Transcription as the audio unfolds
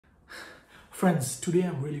Friends, today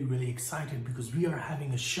I'm really excited because we are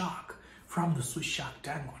having a shark from the Swiss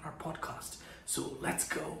SharkTank on our podcast. So let's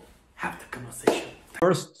go have the conversation.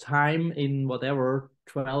 First time in whatever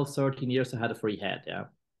 12, 13 years I had a free head, yeah.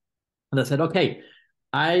 And I said, okay,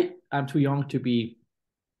 I'm too young to be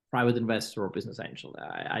private investor or business angel.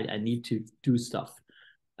 I need to do stuff.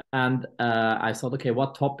 And I thought, okay,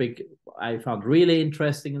 what topic I found really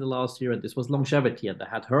interesting in the last year, and this was longevity, and I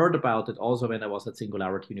had heard about it also when I was at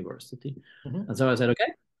Singularity University. And so I said,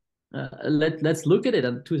 okay, let's look at it.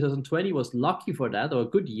 And 2020 was lucky for that, or a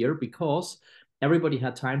good year, because everybody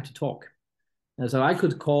had time to talk. And so I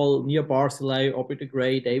could call Nia Barcelay, Aubrey de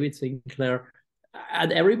Grey, David Sinclair,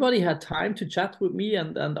 and everybody had time to chat with me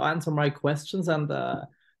and answer my questions. And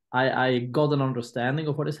I got an understanding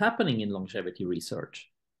of what is happening in longevity research.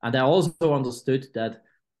 And I also understood that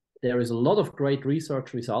there is a lot of great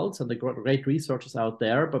research results and the great researchers out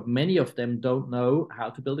there, but many of them don't know how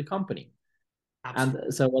to build a company. Absolutely.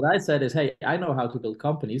 And so what I said is, hey, I know how to build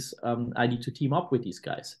companies. I need to team up with these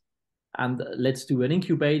guys. And let's do an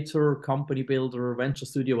incubator, company builder, venture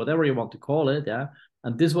studio, whatever you want to call it. Yeah.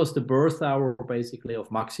 And this was the birth hour, basically, of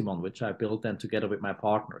Maximon, which I built then together with my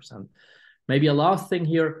partners. And maybe a last thing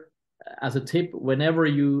here, as a tip, whenever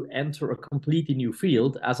you enter a completely new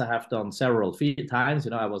field, as I have done several times,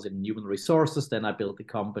 I was in human resources, then I built a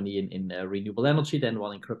company in renewable energy, then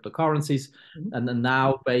one in cryptocurrencies, and then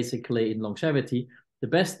now basically in longevity. The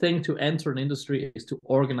best thing to enter an industry is to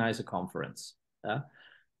organize a conference.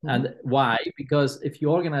 And why? Because if you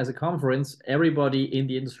organize a conference, everybody in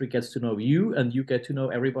the industry gets to know you, and you get to know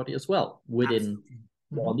everybody as well within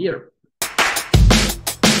 1 year.